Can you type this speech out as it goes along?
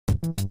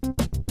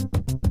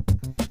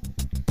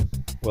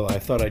Well, I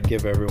thought I'd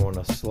give everyone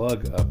a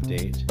slug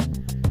update.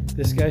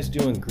 This guy's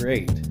doing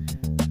great.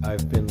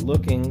 I've been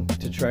looking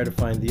to try to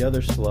find the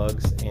other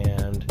slugs,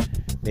 and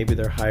maybe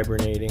they're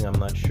hibernating, I'm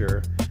not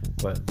sure.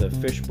 But the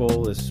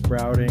fishbowl is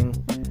sprouting.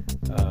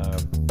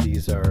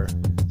 These are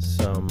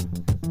some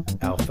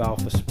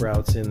alfalfa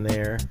sprouts in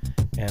there,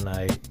 and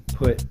I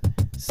put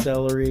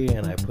celery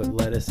and I put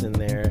lettuce in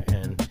there,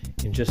 and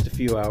in just a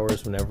few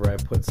hours, whenever I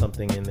put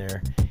something in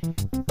there,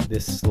 the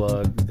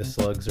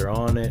slugs are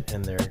on it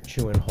and they're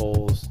chewing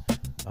holes.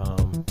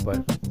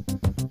 But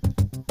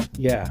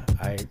yeah,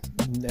 I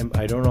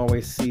don't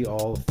always see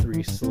all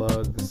three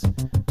slugs,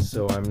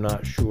 so I'm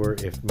not sure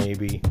if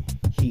maybe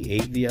he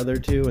ate the other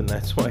two and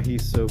that's why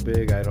he's so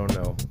big. I don't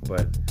know.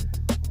 But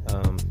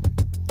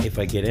if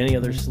I get any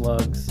other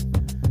slugs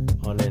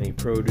on any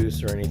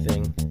produce or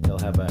anything, they'll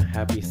have a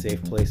happy,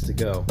 safe place to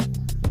go.